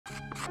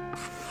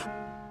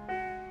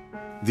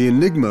The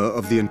enigma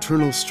of the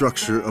internal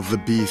structure of the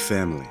bee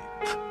family.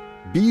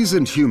 Bees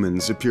and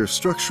humans appear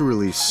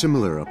structurally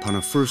similar upon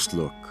a first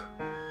look.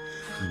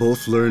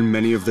 Both learn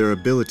many of their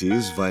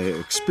abilities via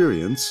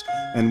experience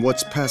and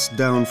what's passed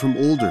down from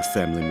older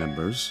family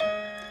members,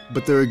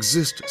 but there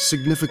exist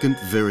significant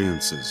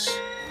variances.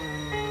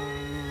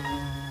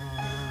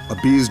 A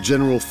bee's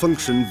general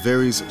function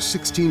varies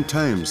 16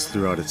 times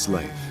throughout its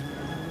life,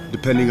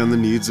 depending on the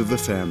needs of the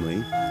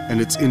family and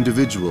its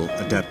individual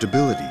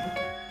adaptability.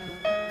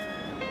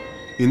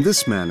 In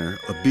this manner,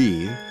 a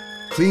bee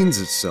cleans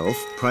itself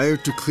prior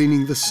to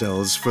cleaning the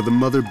cells for the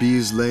mother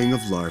bee's laying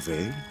of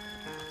larvae,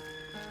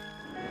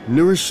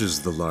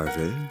 nourishes the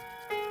larvae,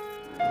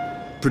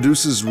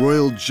 produces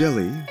royal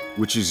jelly,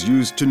 which is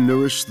used to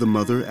nourish the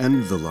mother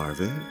and the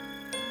larvae,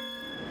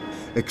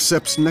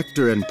 accepts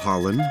nectar and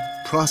pollen,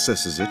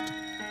 processes it,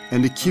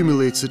 and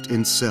accumulates it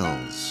in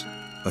cells,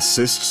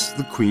 assists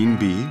the queen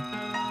bee,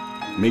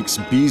 makes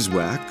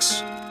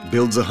beeswax,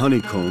 builds a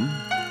honeycomb,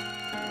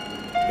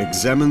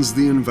 examines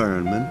the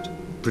environment,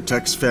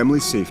 protects family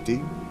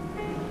safety,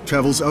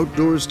 travels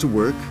outdoors to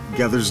work,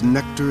 gathers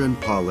nectar and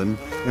pollen,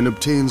 and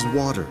obtains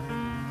water,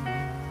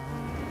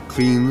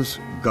 cleans,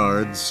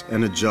 guards,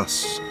 and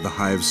adjusts the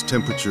hive's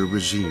temperature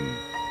regime.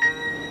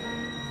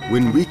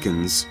 When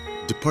weakens,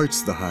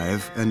 departs the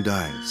hive and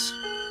dies.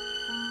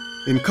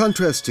 In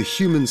contrast to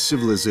human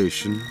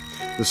civilization,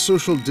 the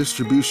social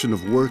distribution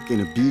of work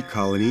in a bee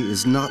colony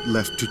is not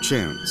left to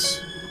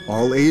chance.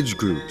 All age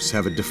groups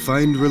have a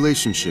defined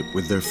relationship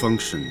with their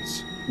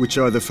functions, which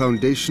are the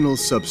foundational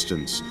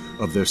substance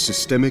of their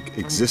systemic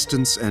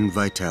existence and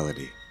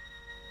vitality.